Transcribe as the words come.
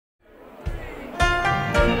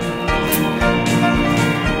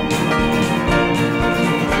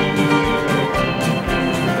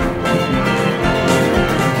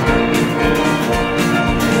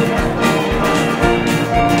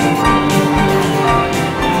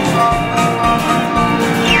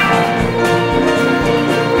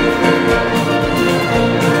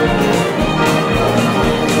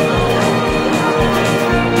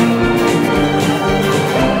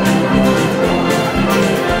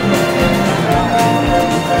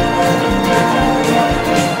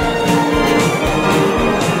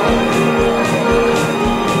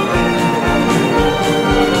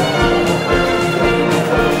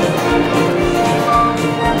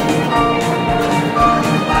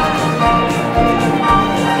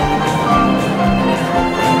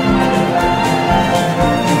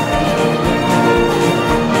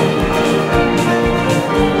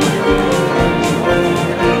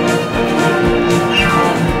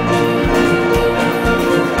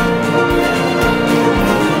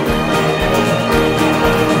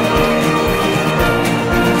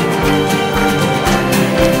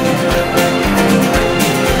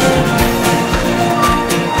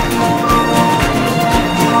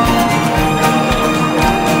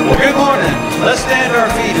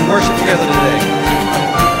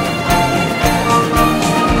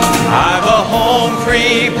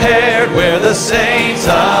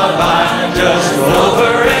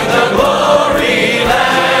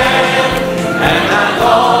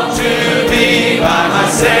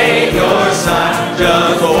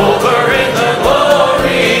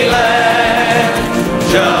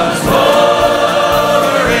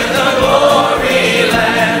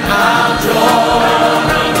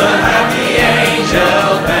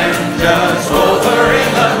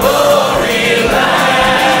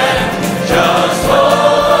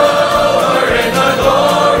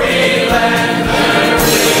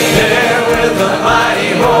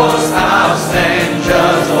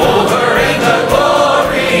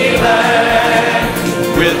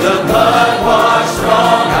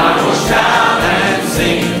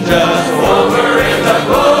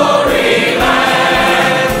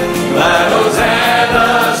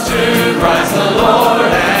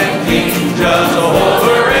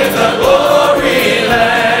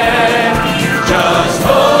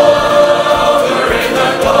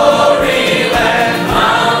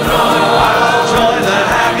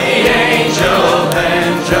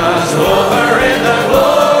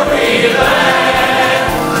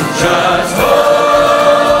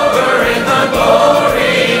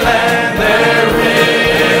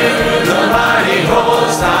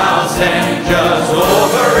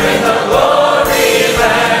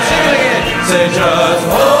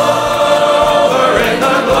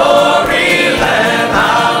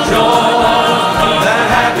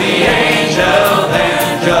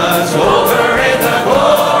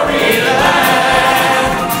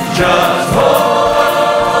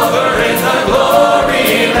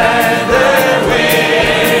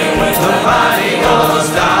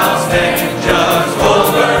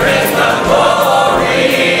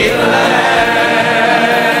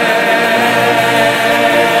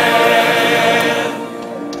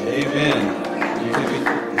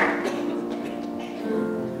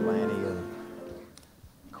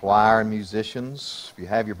musicians. If you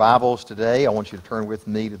have your Bibles today, I want you to turn with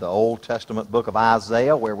me to the Old Testament book of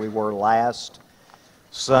Isaiah, where we were last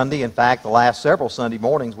Sunday. In fact, the last several Sunday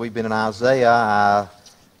mornings we've been in Isaiah. I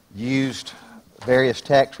used various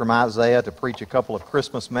texts from Isaiah to preach a couple of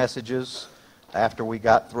Christmas messages after we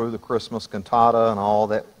got through the Christmas cantata and all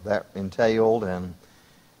that entailed. And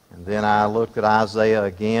then I looked at Isaiah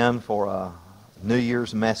again for a New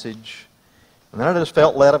Year's message. And then I just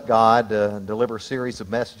felt led of God to deliver a series of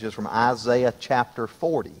messages from Isaiah chapter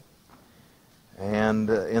 40. And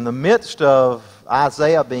in the midst of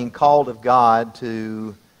Isaiah being called of God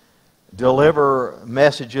to deliver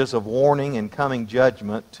messages of warning and coming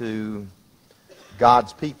judgment to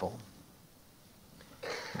God's people,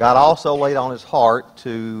 God also laid on his heart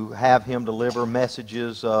to have him deliver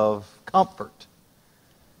messages of comfort,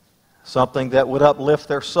 something that would uplift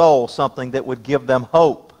their soul, something that would give them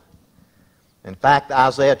hope. In fact,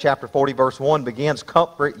 Isaiah chapter 40 verse 1 begins,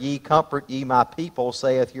 comfort ye, my people,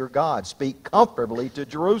 saith your God. Speak comfortably to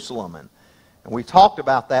Jerusalem. And we talked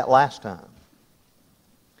about that last time.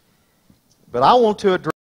 But I want to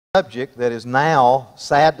address a subject that is now,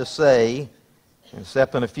 sad to say,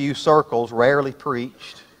 except in a few circles, rarely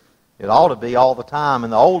preached. It ought to be all the time.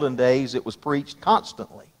 In the olden days, it was preached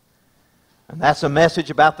constantly. And that's a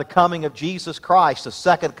message about the coming of Jesus Christ, the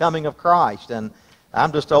second coming of Christ. And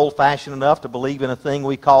I'm just old-fashioned enough to believe in a thing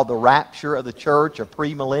we call the rapture of the church, a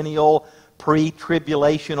premillennial,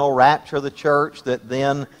 pre-tribulational rapture of the church, that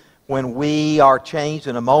then when we are changed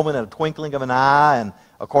in a moment, in a twinkling of an eye, and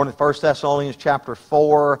according to 1 Thessalonians chapter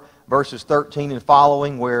 4, verses 13 and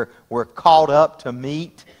following, where we're caught up to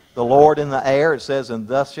meet the Lord in the air. It says, and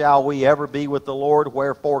thus shall we ever be with the Lord,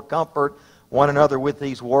 wherefore comfort one another with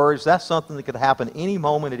these words. That's something that could happen any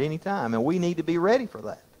moment at any time, and we need to be ready for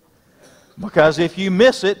that. Because if you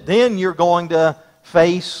miss it, then you're going to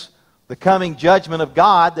face the coming judgment of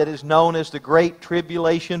God that is known as the Great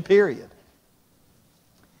Tribulation period.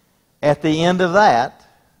 At the end of that,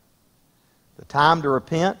 the time to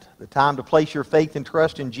repent, the time to place your faith and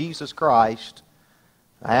trust in Jesus Christ,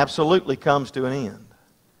 absolutely comes to an end.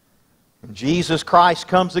 And Jesus Christ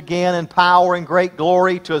comes again in power and great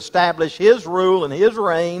glory to establish His rule and His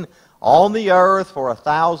reign on the earth for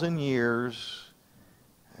 1,000 years.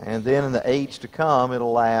 And then in the age to come,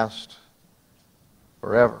 it'll last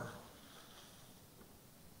forever.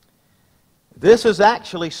 This is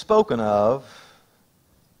actually spoken of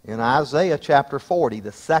in Isaiah chapter 40,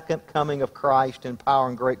 the second coming of Christ in power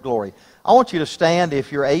and great glory. I want you to stand,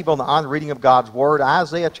 if you're able, on the reading of God's Word.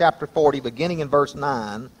 Isaiah chapter 40, beginning in verse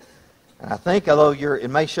 9. And I think, although it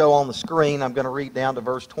may show on the screen, I'm going to read down to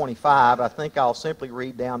verse 25. I think I'll simply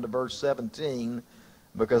read down to verse 17,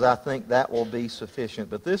 because I think that will be sufficient.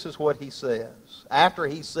 But this is what he says. After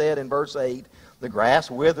he said in verse 8, the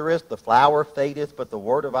grass withereth, the flower fadeth, but the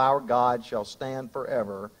word of our God shall stand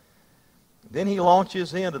forever. Then he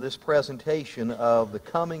launches into this presentation of the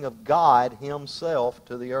coming of God Himself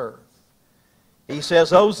to the earth. He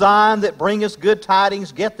says, O Zion that bringest good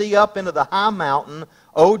tidings, get thee up into the high mountain.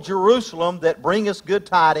 O Jerusalem that bringest good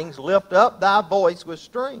tidings, lift up thy voice with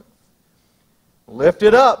strength. Lift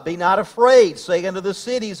it up, be not afraid. Say unto the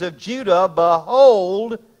cities of Judah,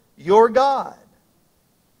 behold your God.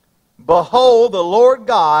 Behold, the Lord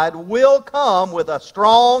God will come with a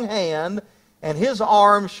strong hand, and His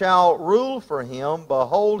arm shall rule for Him.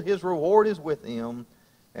 Behold, His reward is with Him,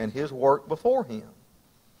 and His work before Him.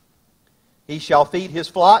 He shall feed His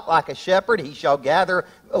flock like a shepherd. He shall gather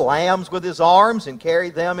lambs with His arms, and carry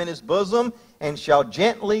them in His bosom, and shall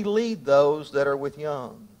gently lead those that are with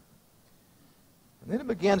young. And then it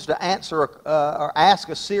begins to answer or ask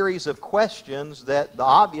a series of questions that the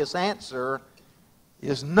obvious answer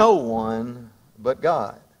is no one but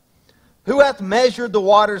God. Who hath measured the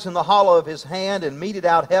waters in the hollow of His hand, and meted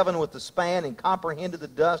out heaven with the span, and comprehended the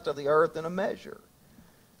dust of the earth in a measure,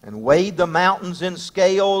 and weighed the mountains in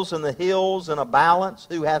scales, and the hills in a balance?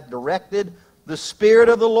 Who hath directed the Spirit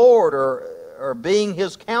of the Lord, or being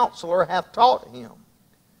His counselor, hath taught Him?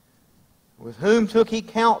 With whom took He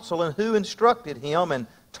counsel, and who instructed Him, and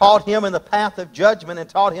taught Him in the path of judgment, and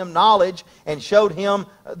taught Him knowledge, and showed Him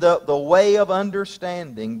the way of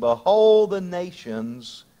understanding? Behold, the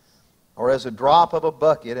nations are as a drop of a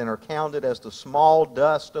bucket, and are counted as the small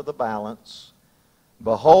dust of the balance.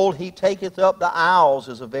 Behold, He taketh up the isles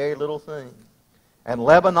as a very little thing. And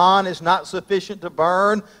Lebanon is not sufficient to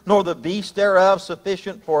burn, nor the beast thereof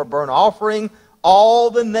sufficient for a burnt offering. All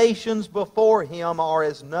the nations before Him are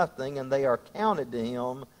as nothing, and they are counted to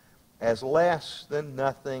Him as less than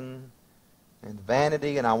nothing and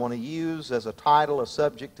vanity. And I want to use as a title, a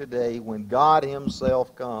subject today, when God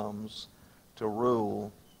Himself comes to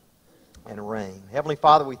rule and reign. Heavenly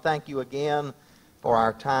Father, we thank you again for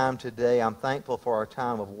our time today. I'm thankful for our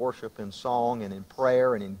time of worship and song and in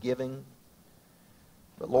prayer and in giving.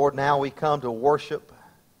 But Lord, now we come to worship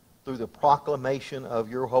through the proclamation of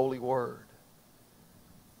your holy word.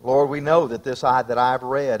 Lord, we know that this that I've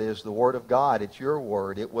read is the word of God. It's your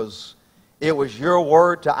word. It was your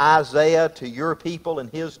word to Isaiah, to your people in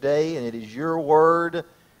his day, and it is your word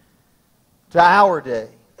to our day.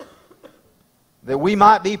 That we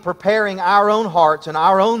might be preparing our own hearts and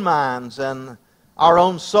our own minds and our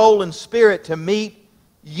own soul and spirit to meet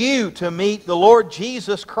you, to meet the Lord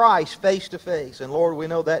Jesus Christ face to face. And Lord, we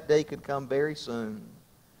know that day could come very soon.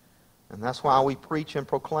 And that's why we preach and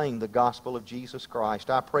proclaim the gospel of Jesus Christ.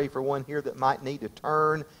 I pray for one here that might need to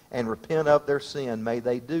turn and repent of their sin. May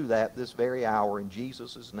they do that this very hour. In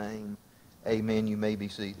Jesus' name, amen. You may be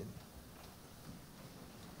seated.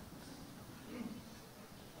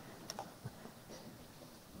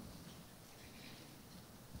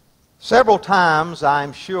 Several times,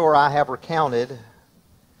 I'm sure, I have recounted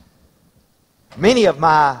many of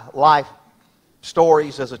my life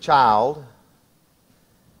stories as a child.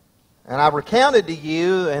 And I've recounted to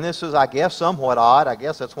you, and this is, I guess, somewhat odd. I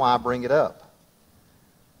guess that's why I bring it up.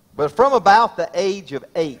 But from about the age of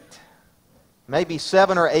 8, maybe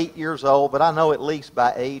 7 or 8 years old, but I know at least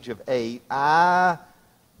by age of 8, I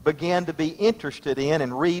began to be interested in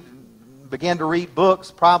and began to read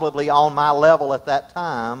books probably on my level at that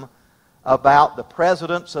time about the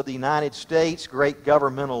presidents of the United States, great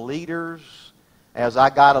governmental leaders. As I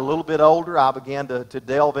got a little bit older, I began to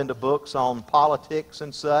delve into books on politics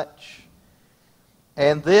and such.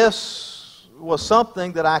 And this was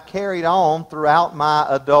something that I carried on throughout my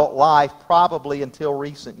adult life, probably until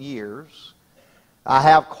recent years. I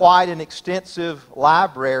have quite an extensive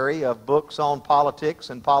library of books on politics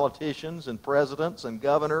and politicians and presidents and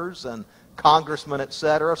governors and congressmen,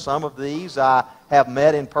 etc. Some of these I have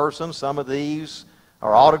met in person. Some of these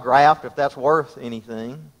are autographed, if that's worth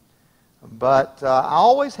anything. But I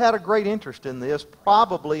always had a great interest in this,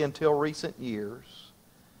 probably until recent years,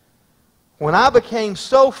 when I became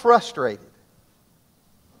so frustrated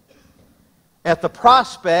at the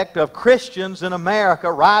prospect of Christians in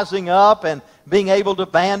America rising up and being able to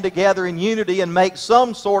band together in unity and make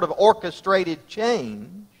some sort of orchestrated change,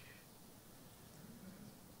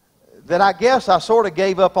 that I guess I sort of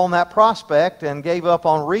gave up on that prospect and gave up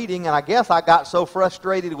on reading, and I guess I got so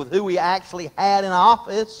frustrated with who we actually had in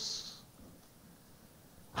office,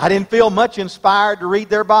 I didn't feel much inspired to read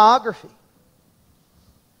their biography.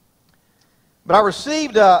 But I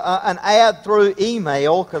received an ad through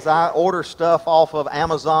email because I order stuff off of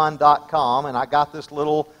Amazon.com, and I got this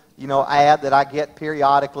little, ad that I get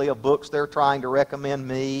periodically of books they're trying to recommend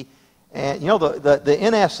me. And the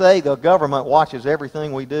NSA, the government, watches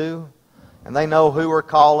everything we do, and they know who we're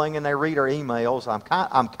calling, and they read our emails.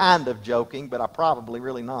 I'm kind of joking, but I'm probably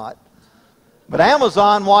really not. But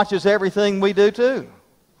Amazon watches everything we do too.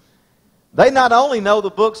 They not only know the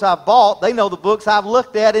books I've bought, they know the books I've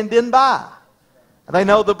looked at and didn't buy. And they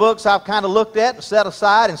know the books I've kind of looked at and set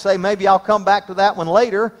aside and say, maybe I'll come back to that one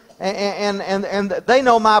later. And they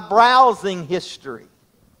know my browsing history.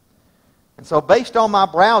 And so based on my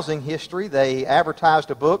browsing history, they advertised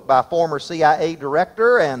a book by former CIA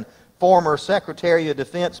director and former Secretary of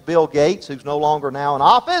Defense Bill Gates, who's no longer now in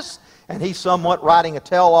office. And he's somewhat writing a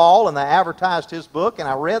tell-all, and they advertised his book, and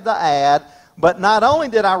I read the ad. But not only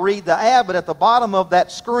did I read the ad, but at the bottom of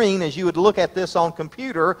that screen, as you would look at this on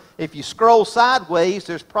computer, if you scroll sideways,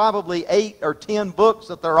 there's probably 8 or 10 books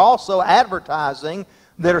that they're also advertising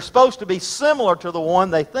that are supposed to be similar to the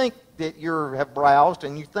one they think that you have browsed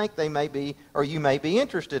and you think they may be, or you may be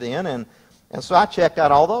interested in. And so I checked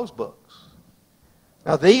out all those books.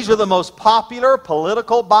 Now, these are the most popular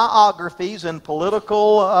political biographies and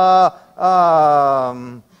political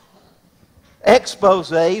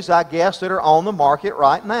exposés, I guess, that are on the market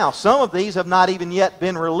right now. Some of these have not even yet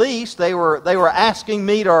been released. They were asking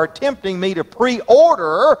me or attempting me to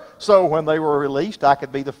pre-order, so when they were released, I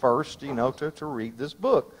could be the first, to read this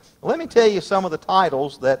book. Let me tell you some of the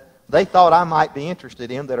titles that they thought I might be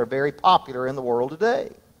interested in that are very popular in the world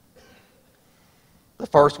today. The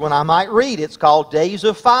first one I might read, it's called Days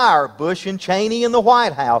of Fire, Bush and Cheney in the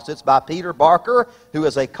White House. It's by Peter Barker, who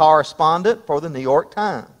is a correspondent for the New York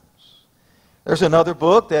Times. There's another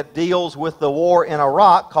book that deals with the war in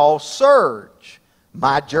Iraq called Surge,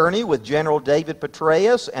 My Journey with General David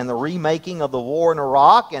Petraeus and the Remaking of the War in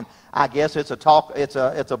Iraq. And I guess it's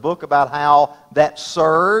a book about how that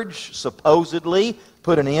surge supposedly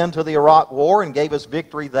put an end to the Iraq War and gave us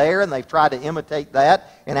victory there, and they've tried to imitate that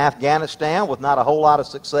in Afghanistan with not a whole lot of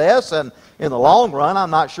success. And in the long run, I'm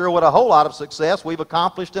not sure what a whole lot of success we've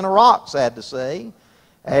accomplished in Iraq, sad to say,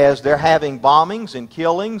 as they're having bombings and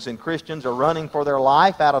killings, and Christians are running for their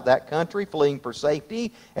life out of that country, fleeing for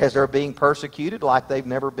safety, as they're being persecuted like they've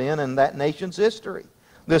never been in that nation's history.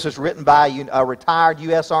 This is written by a retired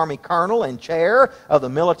U.S. Army colonel and chair of the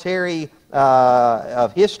military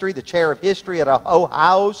of history, the chair of history at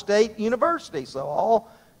Ohio State University. So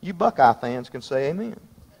all you Buckeye fans can say amen.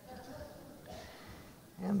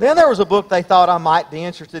 And then there was a book they thought I might be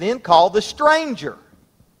interested in called The Stranger.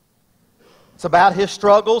 It's about his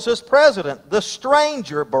struggles as president. The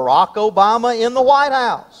Stranger, Barack Obama in the White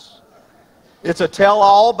House. It's a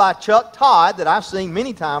tell-all by Chuck Todd that I've seen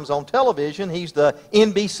many times on television. He's the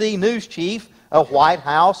NBC News chief, a White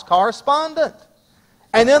House correspondent.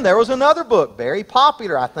 And then there was another book, very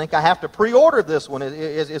popular. I think I have to pre-order this one.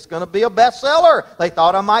 It's going to be a bestseller. They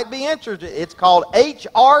thought I might be interested. It's called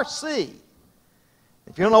HRC.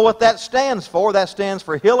 If you don't know what that stands for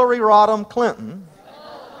Hillary Rodham Clinton.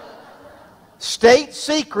 State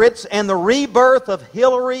Secrets and the Rebirth of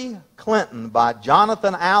Hillary Clinton by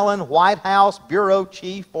Jonathan Allen, White House Bureau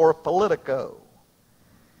Chief for Politico.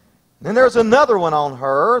 Then there's another one on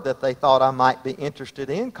her that they thought I might be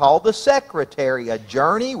interested in called The Secretary, A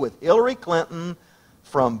Journey with Hillary Clinton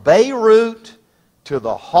from Beirut to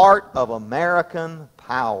the Heart of American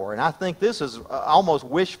Power. And I think this is almost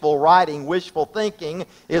wishful writing, wishful thinking,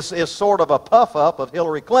 is sort of a puff-up of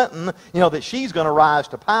Hillary Clinton, that she's going to rise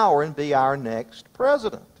to power and be our next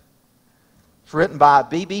president. It's written by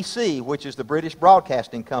BBC, which is the British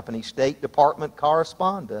Broadcasting Company State Department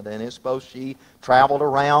correspondent, and it's supposed she traveled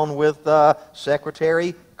around with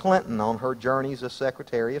Secretary Clinton on her journeys as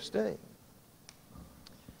Secretary of State.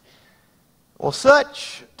 Well,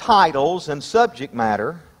 such titles and subject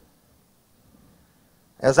matter,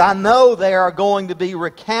 as I know they are going to be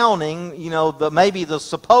recounting, maybe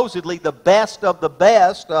supposedly the best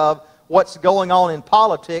of what's going on in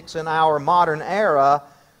politics in our modern era.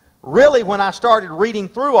 Really, when I started reading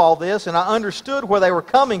through all this and I understood where they were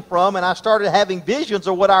coming from and I started having visions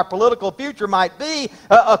of what our political future might be,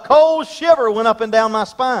 a cold shiver went up and down my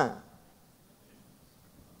spine.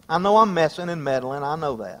 I know I'm messing and meddling, I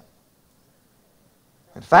know that.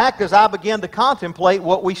 In fact, as I began to contemplate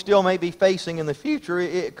what we still may be facing in the future,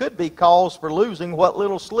 it could be cause for losing what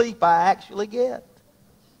little sleep I actually get.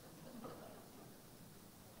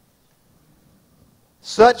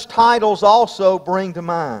 Such titles also bring to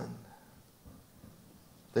mind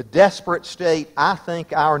the desperate state I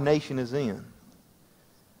think our nation is in.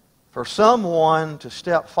 For someone to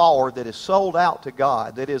step forward that is sold out to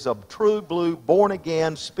God, that is a true blue,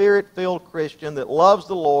 born-again, Spirit-filled Christian that loves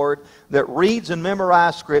the Lord, that reads and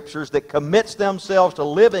memorizes Scriptures, that commits themselves to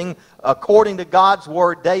living according to God's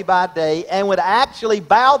Word day by day, and would actually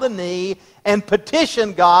bow the knee and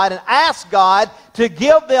petition God and ask God to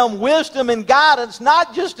give them wisdom and guidance,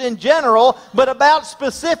 not just in general, but about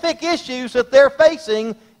specific issues that they're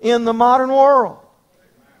facing in the modern world.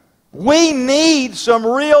 We need some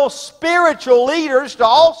real spiritual leaders to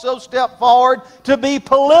also step forward to be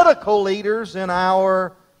political leaders in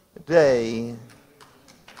our day.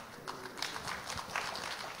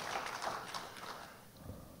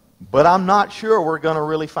 But I'm not sure we're going to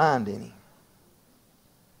really find any,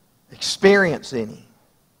 experience any,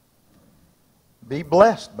 be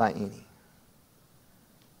blessed by any,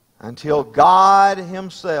 until God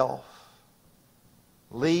Himself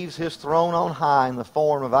leaves His throne on high in the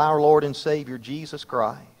form of our Lord and Savior Jesus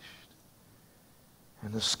Christ.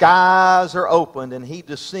 And the skies are opened and He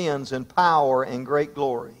descends in power and great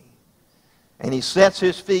glory. And He sets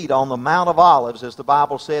His feet on the Mount of Olives, as the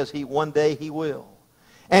Bible says one day He will.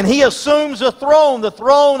 And He assumes the throne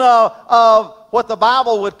of what the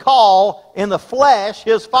Bible would call in the flesh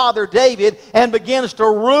His father David, and begins to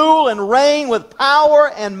rule and reign with power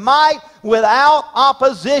and might without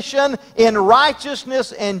opposition in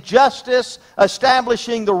righteousness and justice,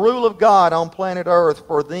 establishing the rule of God on planet Earth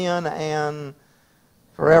for then and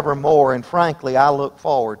forevermore. And frankly, I look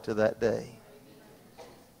forward to that day.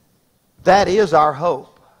 That is our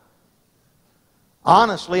hope.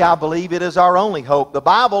 Honestly, I believe it is our only hope. The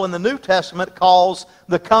Bible in the New Testament calls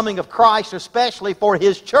the coming of Christ, especially for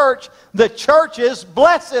His church, the church's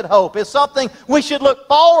blessed hope. It's something we should look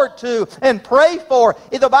forward to and pray for.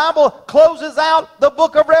 The Bible closes out the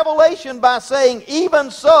book of Revelation by saying,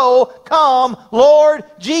 "Even so, come, Lord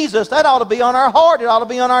Jesus." That ought to be on our heart. It ought to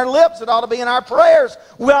be on our lips. It ought to be in our prayers.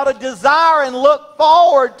 We ought to desire and look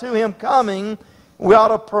forward to Him coming. We ought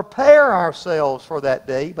to prepare ourselves for that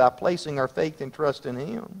day by placing our faith and trust in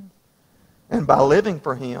Him, and by living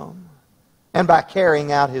for Him, and by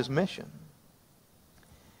carrying out His mission.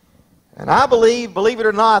 And I believe it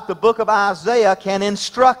or not, the book of Isaiah can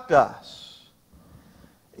instruct us,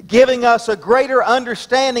 giving us a greater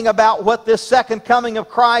understanding about what this second coming of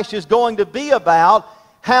Christ is going to be about,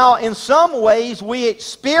 how in some ways we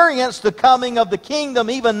experience the coming of the kingdom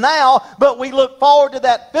even now, but we look forward to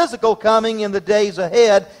that physical coming in the days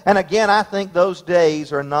ahead. And again, I think those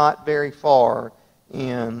days are not very far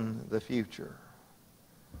in the future.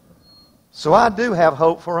 So I do have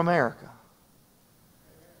hope for America.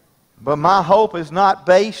 But my hope is not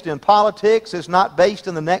based in politics. It's not based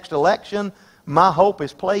in the next election. My hope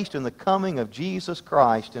is placed in the coming of Jesus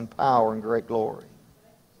Christ in power and great glory.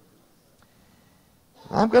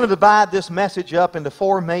 I'm going to divide this message up into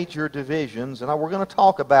 4 major divisions, and we're going to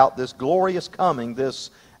talk about this glorious coming, this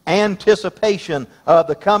anticipation of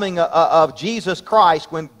the coming of Jesus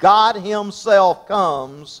Christ when God Himself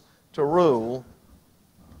comes to rule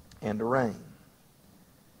and to reign.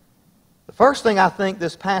 The first thing I think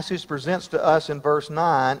this passage presents to us in verse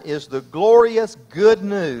 9 is the glorious good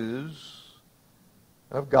news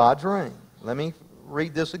of God's reign. Let me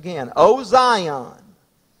read this again. O Zion,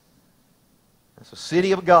 that's the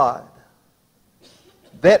city of God,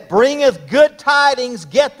 that bringeth good tidings,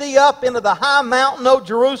 get thee up into the high mountain, O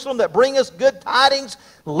Jerusalem, that bringeth good tidings,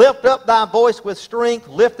 lift up thy voice with strength,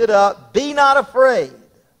 lift it up, be not afraid.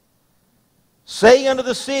 Say unto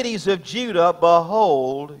the cities of Judah,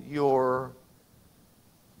 behold your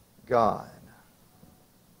God.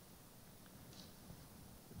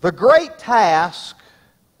 The great task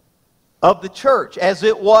of the church, as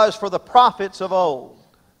it was for the prophets of old,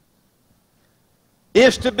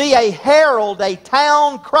 is to be a herald, a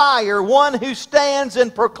town crier, one who stands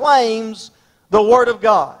and proclaims the Word of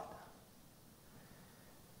God.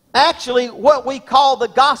 Actually, what we call the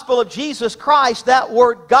gospel of Jesus Christ, that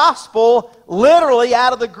word gospel, literally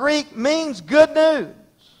out of the Greek, means good news.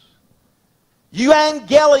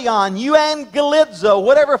 Euangelion, euangelizo,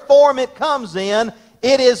 whatever form it comes in,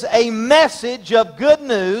 it is a message of good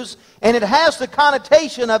news, and it has the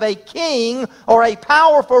connotation of a king or a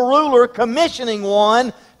powerful ruler commissioning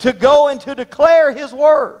one to go and to declare his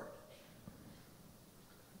word.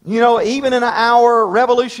 You know, even in our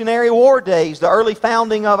Revolutionary War days, the early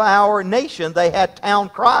founding of our nation, they had town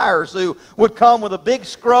criers who would come with a big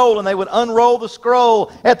scroll, and they would unroll the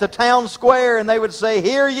scroll at the town square, and they would say,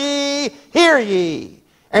 "Hear ye, hear ye."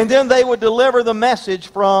 And then they would deliver the message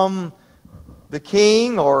from the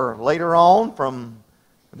king, or later on from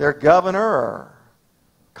their governor or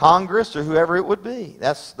Congress or whoever it would be.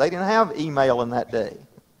 They didn't have email in that day.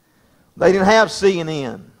 They didn't have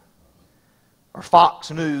CNN or Fox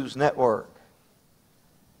News Network.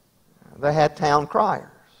 They had town criers.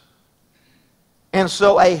 And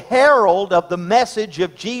so a herald of the message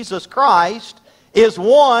of Jesus Christ is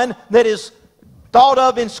one that is thought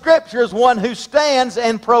of in Scripture as one who stands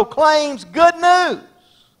and proclaims good news.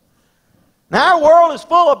 Now, our world is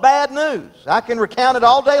full of bad news. I can recount it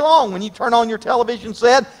all day long when you turn on your television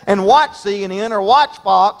set and watch CNN or watch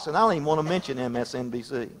Fox, and I don't even want to mention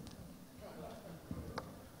MSNBC.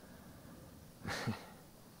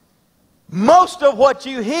 Most of what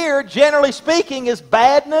you hear, generally speaking, is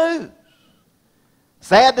bad news.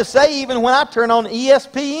 Sad to say, even when I turn on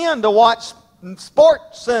ESPN to watch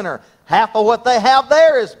Sports Center, half of what they have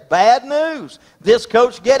there is bad news. This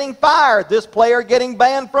coach getting fired, this player getting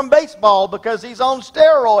banned from baseball because he's on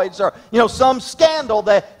steroids, or some scandal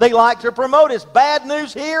that they like to promote. It's bad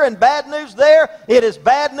news here and bad news there. It is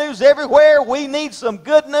bad news everywhere. We need some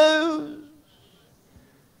good news.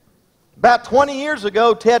 About 20 years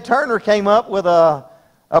ago, Ted Turner came up with a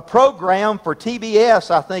program for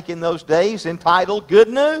TBS, I think in those days, entitled Good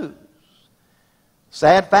News.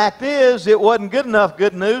 Sad fact is, it wasn't good enough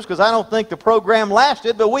good news, because I don't think the program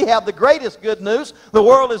lasted, but we have the greatest good news the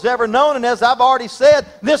world has ever known. And as I've already said,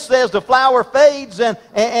 this says the flower fades but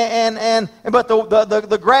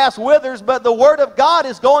the grass withers, but the Word of God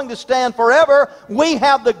is going to stand forever. We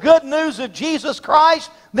have the good news of Jesus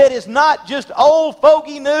Christ that is not just old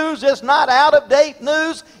fogey news. It's not out-of-date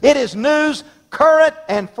news. It is news current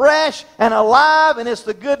and fresh and alive, and it's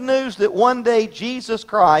the good news that one day Jesus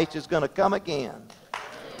Christ is going to come again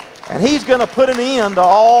And He's going to put an end to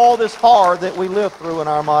all this horror that we live through in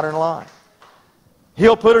our modern life.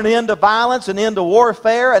 He'll put an end to violence, an end to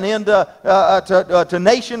warfare, an end to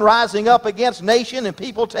nation rising up against nation and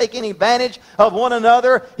people taking advantage of one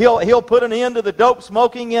another. He'll put an end to the dope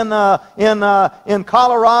smoking in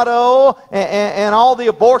Colorado and all the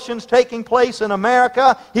abortions taking place in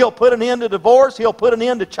America. He'll put an end to divorce. He'll put an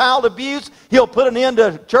end to child abuse. He'll put an end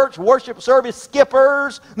to church worship service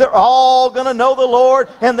skippers. They're all going to know the Lord,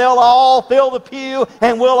 and they'll all fill the pew,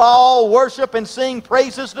 and we'll all worship and sing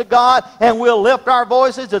praises to God, and we'll lift our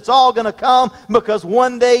voices. It's all going to come because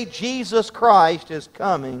one day Jesus Christ is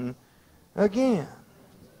coming again.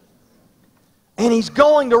 And He's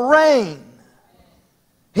going to reign.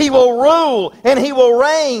 He will rule and He will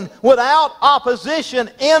reign without opposition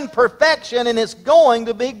in perfection, and it's going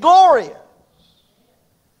to be glorious.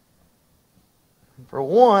 For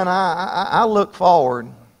one, I look forward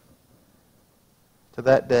to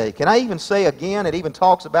that day. Can I even say again, it even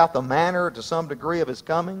talks about the manner to some degree of His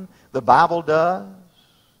coming. The Bible does.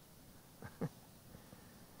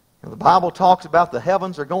 The Bible talks about the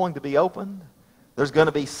heavens are going to be opened. There's going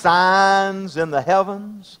to be signs in the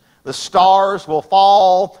heavens. The stars will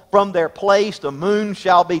fall from their place. The moon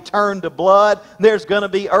shall be turned to blood. There's going to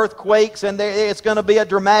be earthquakes, and it's going to be a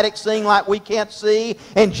dramatic scene like we can't see.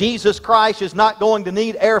 And Jesus Christ is not going to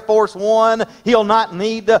need Air Force One. He'll not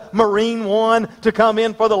need the Marine One to come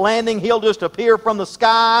in for the landing. He'll just appear from the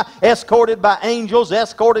sky, escorted by angels,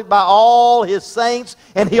 escorted by all His saints,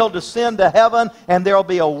 and He'll descend to heaven, and there'll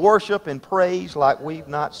be a worship and praise like we've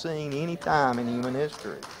not seen any time in human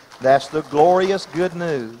history. That's the glorious good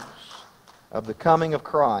news of the coming of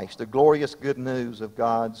Christ, the glorious good news of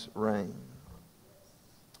God's reign.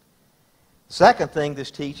 The second thing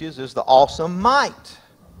this teaches is the awesome might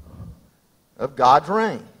of God's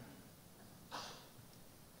reign.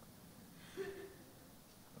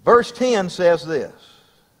 Verse 10 says this,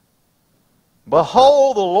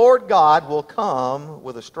 "Behold, the Lord God will come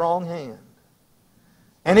with a strong hand,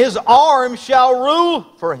 and His arm shall rule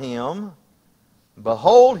for Him.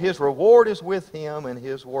 Behold, His reward is with Him, and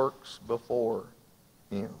His works before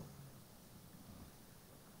Him."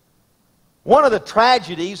 One of the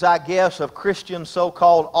tragedies, I guess, of Christian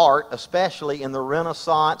so-called art, especially in the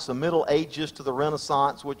Renaissance, the Middle Ages to the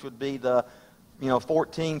Renaissance, which would be the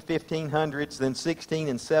 1500s, then 16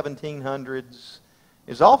 and 1700s,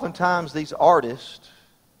 is oftentimes these artists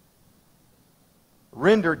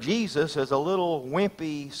render Jesus as a little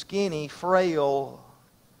wimpy, skinny, frail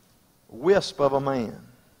wisp of a man.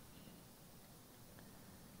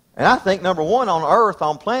 And I think, number one, on earth,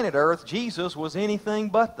 on planet Earth, Jesus was anything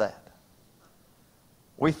but that.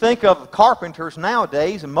 We think of carpenters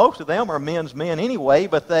nowadays, and most of them are men's men anyway,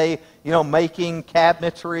 but they, making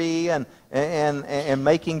cabinetry and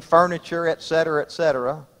making furniture, etc.,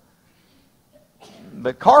 etc.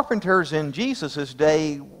 But carpenters in Jesus'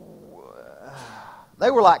 day,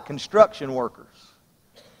 they were like construction workers.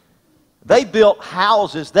 They built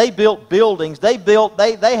houses, they built buildings, they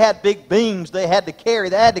had big beams they had to carry.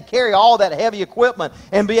 They had to carry all that heavy equipment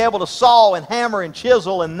and be able to saw and hammer and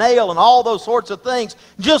chisel and nail and all those sorts of things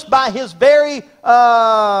just by his very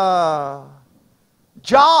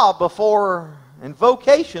job before and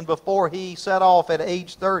vocation before he set off at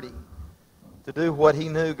age 30 to do what he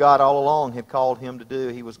knew God all along had called him to do.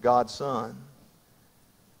 He was God's son.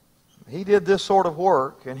 He did this sort of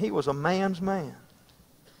work, and he was a man's man.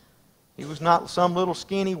 He was not some little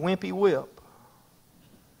skinny, wimpy whip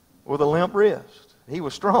with a limp wrist. He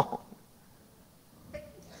was strong.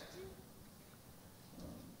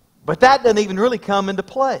 But that doesn't even really come into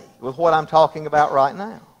play with what I'm talking about right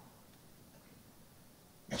now.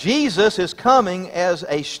 Jesus is coming as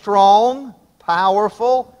a strong,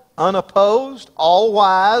 powerful, unopposed,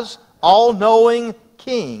 all-wise, all-knowing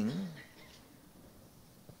King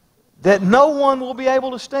that no one will be able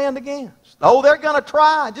to stand against. Oh, they're going to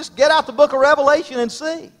try. Just get out the book of Revelation and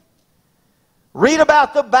see. Read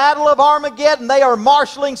about the battle of Armageddon. They are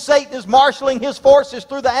marshaling, Satan is marshaling his forces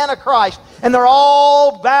through the Antichrist. And they're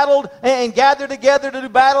all battled and gathered together to do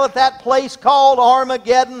battle at that place called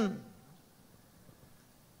Armageddon.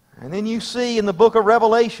 And then you see in the book of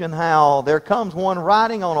Revelation how there comes one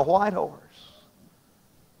riding on a white horse.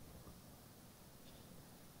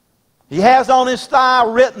 He has on his thigh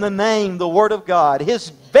written the name, the Word of God. His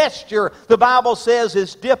vesture, the Bible says,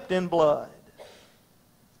 is dipped in blood.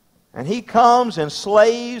 And he comes and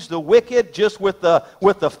slays the wicked just with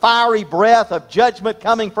the fiery breath of judgment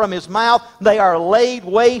coming from his mouth. They are laid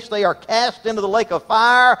waste. They are cast into the lake of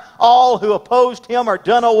fire. All who opposed him are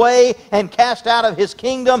done away and cast out of his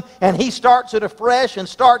kingdom. And he starts it afresh and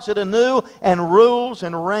starts it anew and rules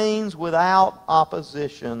and reigns without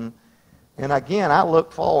opposition And again, I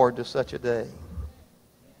look forward to such a day.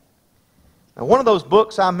 Now, one of those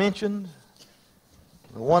books I mentioned,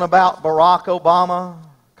 the one about Barack Obama,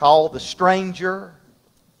 called The Stranger.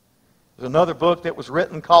 There's another book that was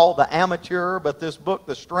written called The Amateur, but this book,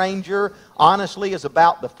 The Stranger, honestly is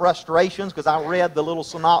about the frustrations, because I read the little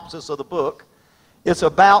synopsis of the book. It's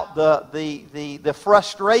about the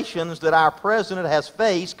frustrations that our president has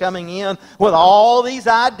faced coming in with all these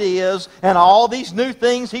ideas and all these new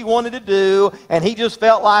things he wanted to do, and he just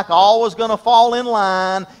felt like all was going to fall in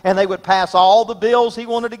line, and they would pass all the bills he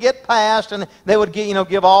wanted to get passed, and they would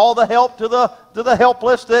give all the help to the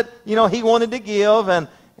helpless that he wanted to give, and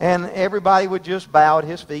everybody would just bow at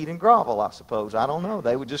his feet and grovel, I suppose. I don't know.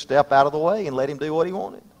 They would just step out of the way and let him do what he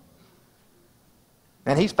wanted.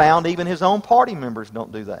 And he's found even his own party members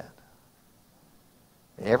don't do that.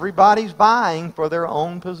 Everybody's vying for their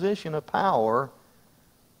own position of power,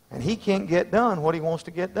 and he can't get done what he wants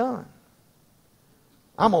to get done.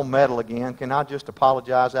 I'm going to meddle again. Can I just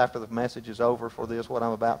apologize after the message is over for this, what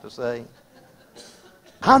I'm about to say?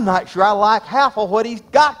 I'm not sure I like half of what he's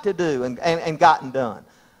got to do and gotten done.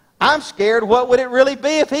 I'm scared what would it really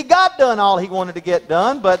be if he got done all he wanted to get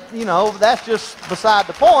done, but, that's just beside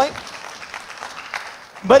the point.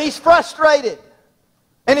 But he's frustrated.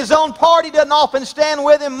 And his own party doesn't often stand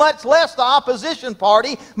with him, much less the opposition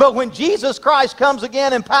party. But when Jesus Christ comes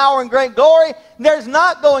again in power and great glory, there's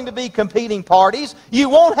not going to be competing parties. You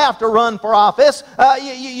won't have to run for office.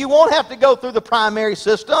 You won't have to go through the primary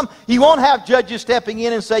system. You won't have judges stepping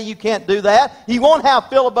in and say you can't do that. You won't have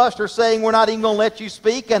filibusters saying we're not even going to let you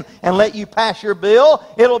speak and let you pass your bill.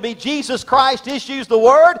 It'll be Jesus Christ issues the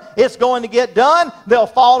word. It's going to get done. They'll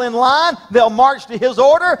fall in line. They'll march to His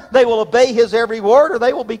order. They will obey His every word, or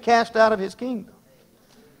they will be cast out of His kingdom.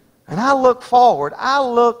 And I look forward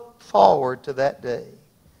to that day.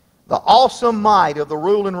 The awesome might of the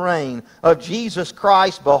rule and reign of Jesus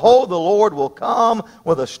Christ. Behold, the Lord will come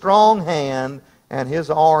with a strong hand, and His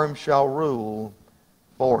arm shall rule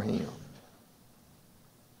for Him.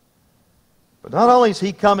 But not only is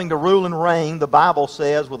He coming to rule and reign, the Bible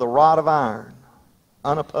says, with a rod of iron,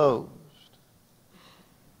 unopposed.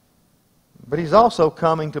 But He's also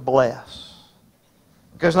coming to bless.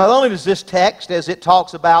 Because not only does this text, as it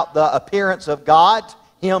talks about the appearance of God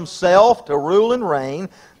Himself to rule and reign,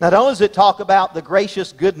 not only does it talk about the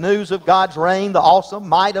gracious good news of God's reign, the awesome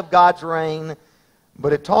might of God's reign,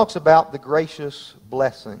 but it talks about the gracious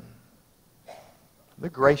blessing. The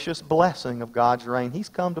gracious blessing of God's reign. He's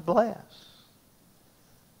come to bless.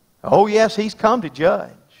 Oh yes, He's come to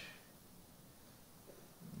judge.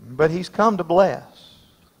 But He's come to bless.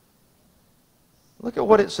 Look at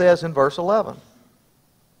what it says in verse 11.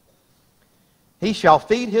 He shall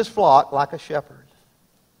feed His flock like a shepherd,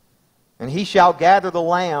 and He shall gather the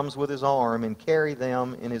lambs with His arm and carry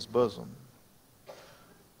them in His bosom,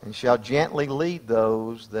 and shall gently lead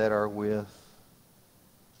those that are with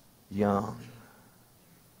young.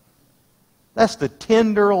 That's the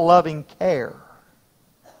tender, loving care,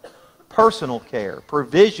 personal care,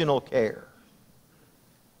 provisional care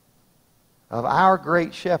of our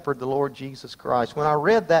great shepherd, the Lord Jesus Christ. When I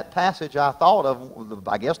read that passage, I thought of,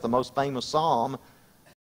 I guess, the most famous psalm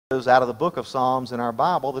is out of the book of Psalms in our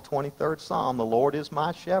Bible, the 23rd Psalm. The Lord is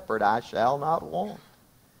my shepherd, I shall not want.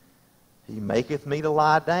 He maketh me to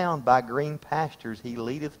lie down by green pastures. He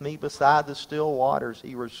leadeth me beside the still waters.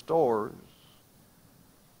 He restores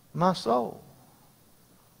my soul.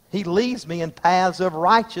 He leads me in paths of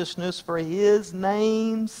righteousness for His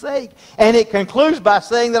name's sake. And it concludes by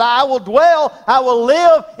saying that I will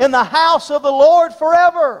live in the house of the Lord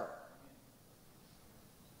forever.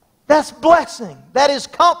 That's blessing. That is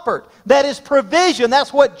comfort. That is provision.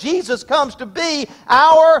 That's what Jesus comes to be,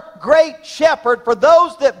 our great shepherd. For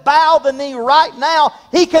those that bow the knee right now,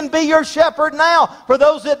 He can be your shepherd now. For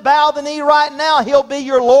those that bow the knee right now, He'll be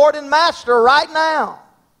your Lord and Master right now.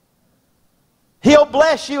 He'll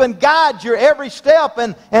bless you and guide your every step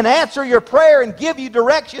and answer your prayer and give you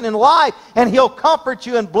direction in life. And He'll comfort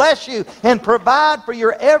you and bless you and provide for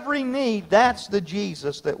your every need. That's the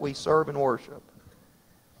Jesus that we serve and worship.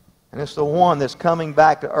 And it's the one that's coming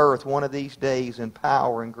back to earth one of these days in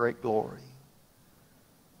power and great glory.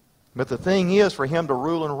 But the thing is, for Him to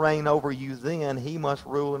rule and reign over you then, He must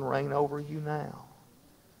rule and reign over you now.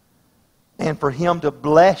 And for Him to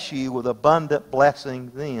bless you with abundant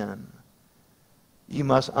blessing then, you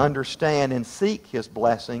must understand and seek His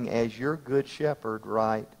blessing as your good shepherd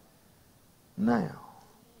right now.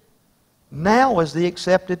 Now is the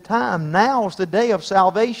accepted time. Now is the day of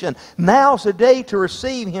salvation. Now is the day to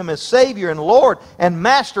receive Him as Savior and Lord and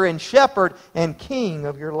Master and Shepherd and King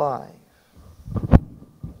of your life.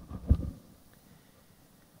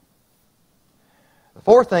 The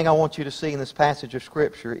fourth thing I want you to see in this passage of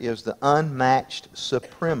Scripture is the unmatched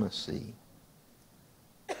supremacy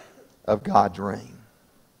of God's reign.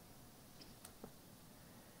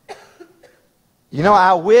 You know,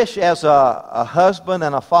 I wish as a husband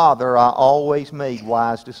and a father I always made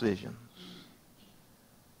wise decisions.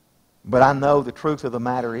 But I know the truth of the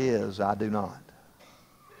matter is I do not.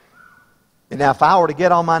 And now if I were to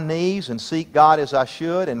get on my knees and seek God as I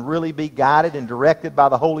should and really be guided and directed by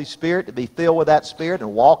the Holy Spirit, to be filled with that Spirit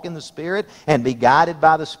and walk in the Spirit and be guided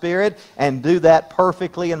by the Spirit and do that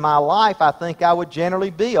perfectly in my life, I think I would generally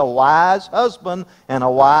be a wise husband and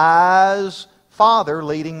a wise father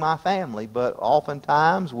leading my family. But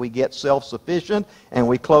oftentimes we get self-sufficient and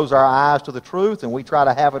we close our eyes to the truth and we try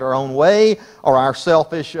to have it our own way, or our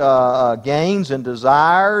selfish gains and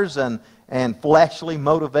desires and fleshly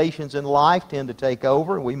motivations in life tend to take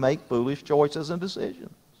over, and we make foolish choices and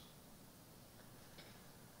decisions.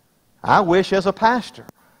 I wish as a pastor,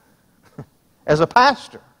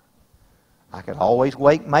 I could always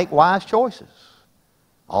make wise choices.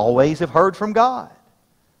 Always have heard from God.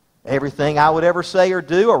 Everything I would ever say or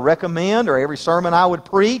do or recommend, or every sermon I would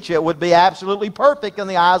preach, it would be absolutely perfect in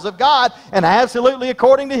the eyes of God and absolutely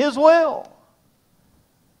according to His will.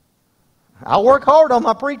 I work hard on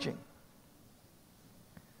my preaching.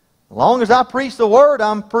 As long as I preach the Word,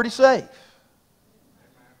 I'm pretty safe.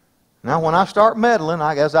 Now, when I start meddling,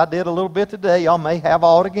 as I did a little bit today, y'all may have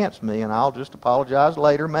all it against me, and I'll just apologize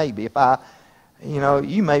later, maybe. If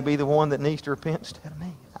you may be the one that needs to repent instead of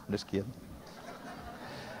me. I'm just kidding.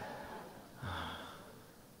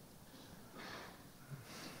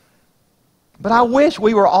 But I wish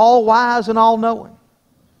we were all wise and all-knowing.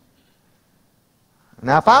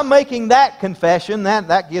 Now, if I'm making that confession,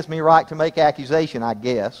 that gives me right to make accusation, I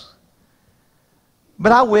guess.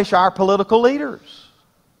 But I wish our political leaders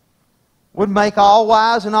would make all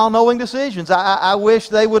wise and all-knowing decisions. I wish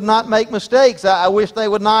they would not make mistakes. I wish they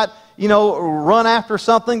would not, run after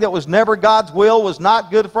something that was never God's will, was not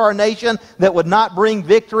good for our nation, that would not bring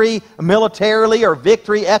victory militarily or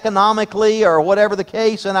victory economically or whatever the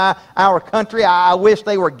case in our country. I wish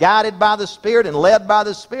they were guided by the Spirit and led by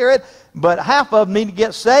the Spirit. But half of them need to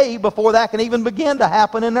get saved before that can even begin to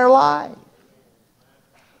happen in their life.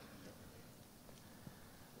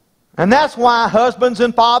 And that's why husbands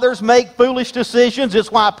and fathers make foolish decisions. It's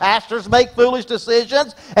why pastors make foolish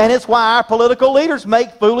decisions. And it's why our political leaders make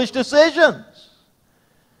foolish decisions.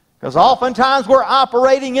 Because oftentimes we're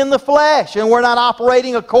operating in the flesh and we're not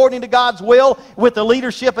operating according to God's will with the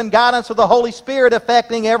leadership and guidance of the Holy Spirit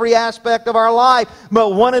affecting every aspect of our life.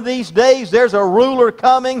 But one of these days there's a ruler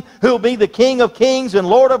coming who will be the King of Kings and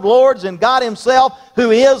Lord of Lords, and God Himself,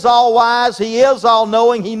 who is all wise, He is all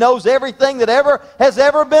knowing, He knows everything that has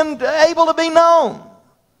ever been able to be known.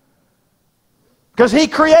 Because He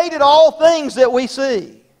created all things that we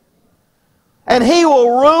see. And He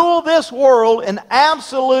will rule this world in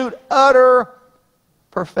absolute, utter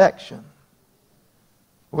perfection,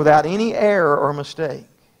 without any error or mistake.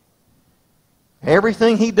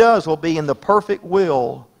 Everything He does will be in the perfect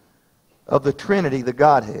will of the Trinity, the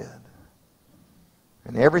Godhead.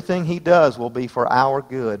 And everything He does will be for our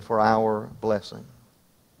good, for our blessing.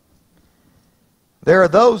 There are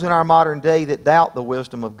those in our modern day that doubt the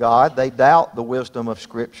wisdom of God. They doubt the wisdom of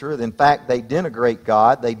Scripture. In fact, they denigrate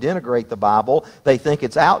God. They denigrate the Bible. They think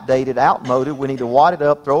it's outdated, outmoded. We need to wad it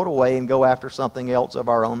up, throw it away, and go after something else of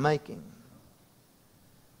our own making.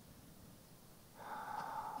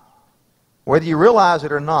 Whether you realize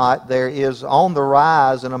it or not, there is on the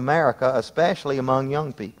rise in America, especially among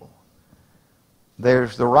young people,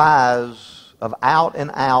 there's the rise of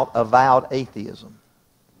out-and-out avowed atheism.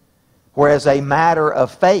 Whereas a matter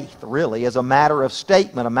of faith, really, as a matter of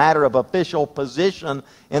statement, a matter of official position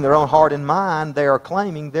in their own heart and mind, they are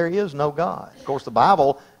claiming there is no God. Of course, the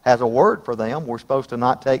Bible has a word for them we're supposed to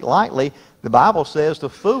not take lightly. The Bible says the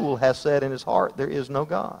fool has said in his heart, there is no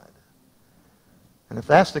God. And if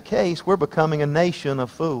that's the case, we're becoming a nation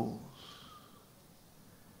of fools.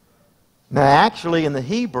 Now, actually, in the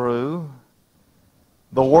Hebrew,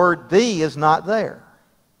 the word "thee" is not there.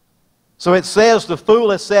 So it says the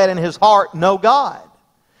fool has said in his heart, no God.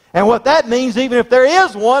 And what that means, even if there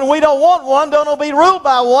is one, we don't want one, don't be ruled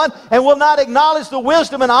by one, and will not acknowledge the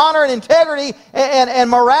wisdom and honor and integrity and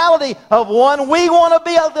morality of one. We want to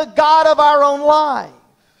be the God of our own life.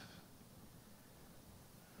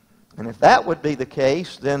 And if that would be the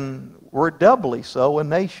case, then we're doubly so a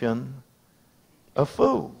nation of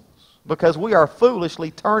fools. Because we are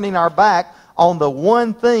foolishly turning our back on the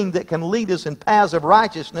one thing that can lead us in paths of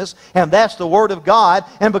righteousness, and that's the Word of God.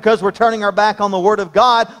 And because we're turning our back on the Word of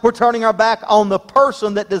God, we're turning our back on the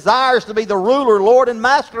person that desires to be the ruler, Lord, and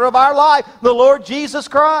Master of our life, the Lord Jesus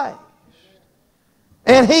Christ.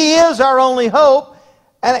 And He is our only hope.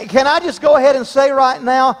 And can I just go ahead and say right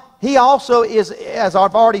now, He also is, as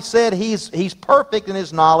I've already said, He's perfect in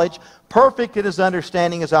His knowledge, perfect in His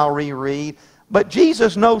understanding, as I'll reread. But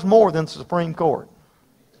Jesus knows more than the Supreme Court.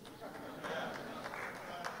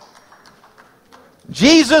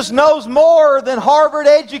 Jesus knows more than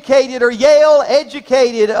Harvard-educated or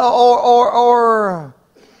Yale-educated or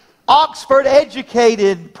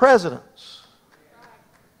Oxford-educated presidents.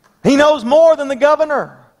 He knows more than the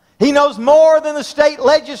governor. He knows more than the state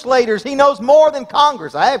legislators. He knows more than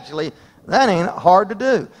Congress. Actually, that ain't hard to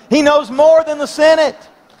do. He knows more than the Senate.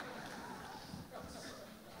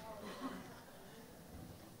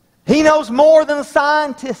 He knows more than the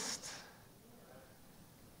scientists.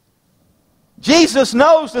 Jesus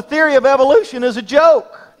knows the theory of evolution is a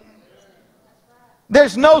joke.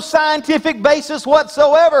 There's no scientific basis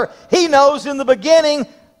whatsoever. He knows in the beginning,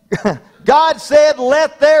 God said,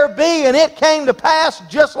 "Let there be," and it came to pass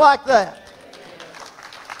just like that.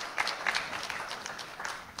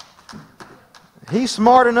 He's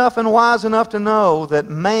smart enough and wise enough to know that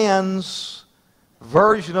man's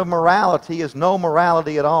version of morality is no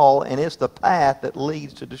morality at all, and it's the path that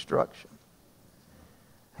leads to destruction.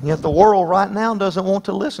 And yet the world right now doesn't want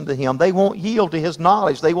to listen to Him. They won't yield to His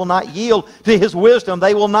knowledge. They will not yield to His wisdom.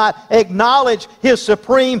 They will not acknowledge His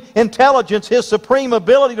supreme intelligence, His supreme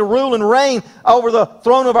ability to rule and reign over the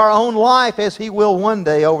throne of our own life as He will one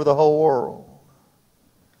day over the whole world.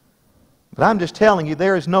 But I'm just telling you,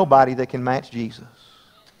 there is nobody that can match Jesus.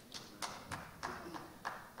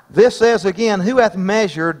 This says again, "Who hath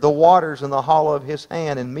measured the waters in the hollow of His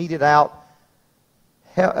hand, and meted out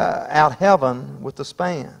heaven with the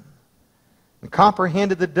span, and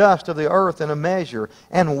comprehended the dust of the earth in a measure,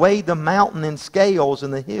 and weighed the mountain in scales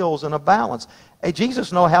and the hills in a balance." Hey,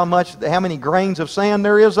 Jesus knows how many grains of sand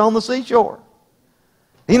there is on the seashore.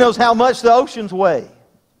 He knows how much the oceans weigh.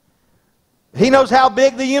 He knows how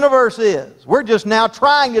big the universe is. We're just now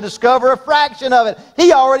trying to discover a fraction of it.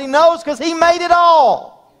 He already knows because He made it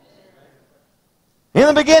all. In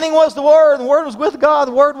the beginning was the Word, and the Word was with God,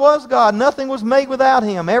 the Word was God. Nothing was made without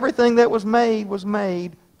Him. Everything that was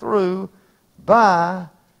made through, by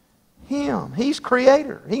Him. He's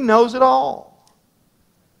Creator. He knows it all.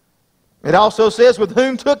 It also says, "With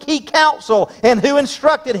whom took He counsel, and who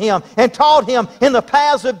instructed Him, and taught Him in the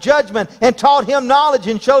paths of judgment, and taught Him knowledge,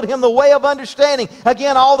 and showed Him the way of understanding."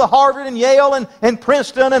 Again, all the Harvard and Yale and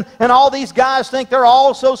Princeton and all these guys think they're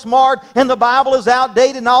all so smart, and the Bible is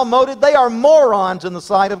outdated and outmoded. They are morons in the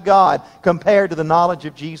sight of God compared to the knowledge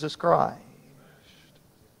of Jesus Christ.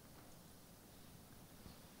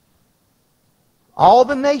 All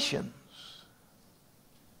the nations,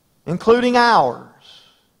 including ours,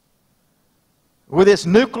 with its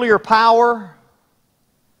nuclear power,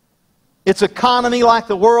 its economy like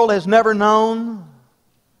the world has never known,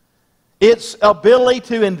 its ability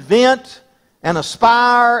to invent and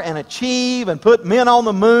aspire and achieve and put men on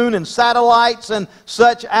the moon and satellites and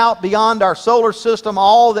such out beyond our solar system,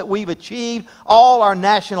 all that we've achieved, all our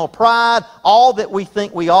national pride, all that we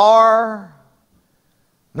think we are.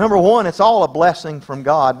 Number one, it's all a blessing from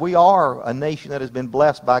God. We are a nation that has been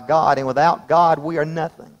blessed by God, and without God, we are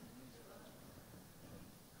nothing.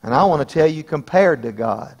 And I want to tell you, compared to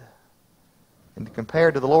God, and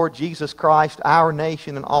compared to the Lord Jesus Christ, our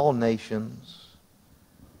nation and all nations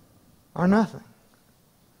are nothing.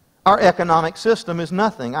 Our economic system is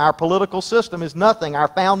nothing. Our political system is nothing. Our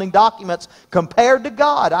founding documents, compared to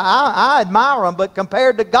God, I admire them, but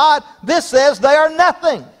compared to God, this says they are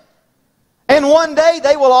nothing. And one day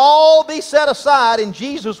they will all be set aside, and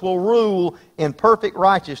Jesus will rule in perfect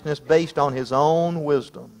righteousness based on His own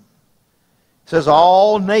wisdom. It says,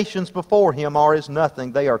 "All nations before Him are as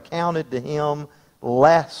nothing. They are counted to Him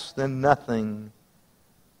less than nothing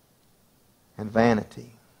and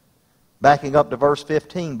vanity." Backing up to verse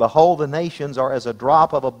 15, "Behold, the nations are as a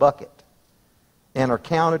drop of a bucket, and are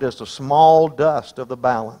counted as the small dust of the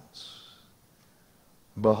balance.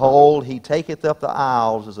 Behold, He taketh up the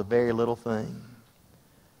isles as a very little thing."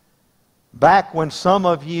 Back when some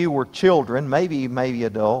of you were children, maybe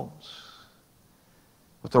adults,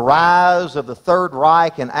 with the rise of the Third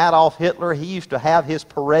Reich and Adolf Hitler, he used to have his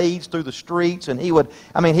parades through the streets, and he would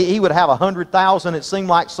have 100,000, it seemed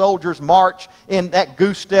like, soldiers march in that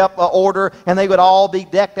goose step order, and they would all be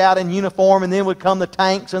decked out in uniform, and then would come the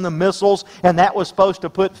tanks and the missiles, and that was supposed to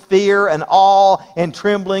put fear and awe and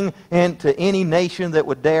trembling into any nation that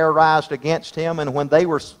would dare rise against him. And when they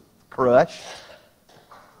were crushed.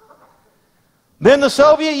 Then the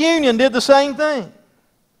Soviet Union did the same thing.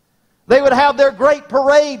 They would have their great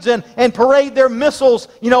parades and parade their missiles,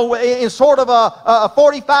 in sort of a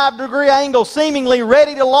 45-degree angle, seemingly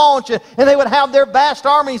ready to launch. And they would have their vast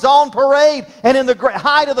armies on parade. And in the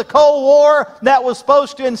height of the Cold War, that was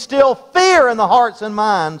supposed to instill fear in the hearts and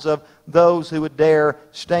minds of those who would dare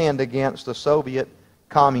stand against the Soviet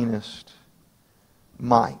communist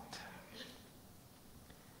might.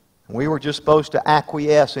 We were just supposed to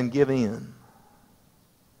acquiesce and give in.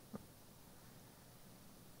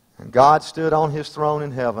 And God stood on His throne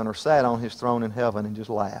in heaven, or sat on His throne in heaven, and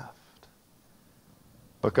just laughed.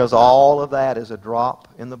 Because all of that is a drop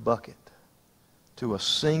in the bucket to a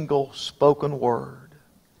single spoken word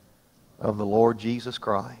of the Lord Jesus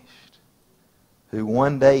Christ, who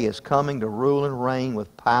one day is coming to rule and reign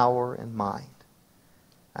with power and might.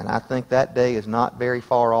 And I think that day is not very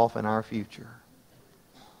far off in our future.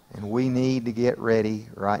 And we need to get ready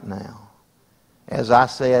right now. As I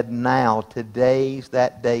said, now, today's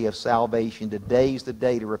that day of salvation. Today's the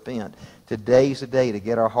day to repent. Today's the day to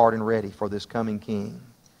get our heart and ready for this coming King.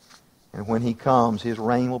 And when He comes, His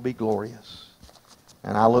reign will be glorious.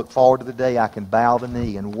 And I look forward to the day I can bow the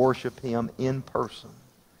knee and worship Him in person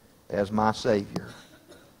as my Savior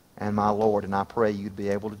and my Lord. And I pray you'd be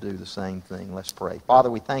able to do the same thing. Let's pray.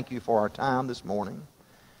 Father, we thank You for our time this morning.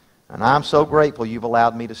 And I'm so grateful You've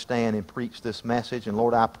allowed me to stand and preach this message. And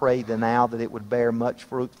Lord, I pray that now that it would bear much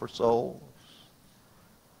fruit for souls.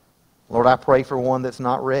 Lord, I pray for one that's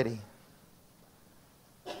not ready.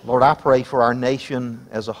 Lord, I pray for our nation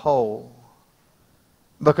as a whole.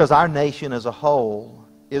 Because our nation as a whole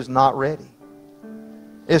is not ready.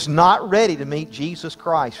 It's not ready to meet Jesus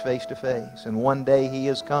Christ face to face. And one day He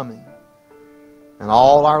is coming. And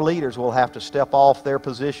all our leaders will have to step off their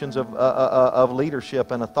positions of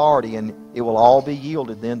leadership and authority, and it will all be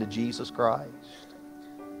yielded then to Jesus Christ.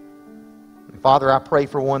 And Father, I pray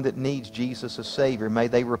for one that needs Jesus as Savior. May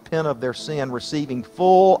they repent of their sin, receiving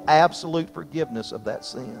full, absolute forgiveness of that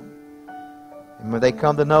sin. And may they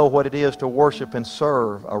come to know what it is to worship and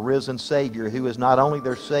serve a risen Savior who is not only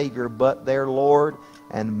their Savior, but their Lord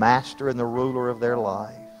and Master and the ruler of their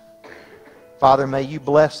life. Father, may You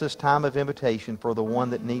bless this time of invitation for the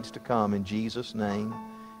one that needs to come in Jesus' name.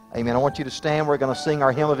 Amen. I want you to stand. We're going to sing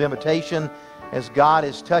our hymn of invitation as God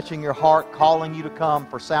is touching your heart, calling you to come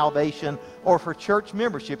for salvation or for church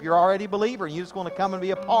membership. You're already a believer and you just want to come and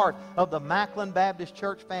be a part of the Macland Baptist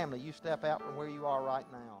Church family. You step out from where you are right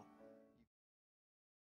now.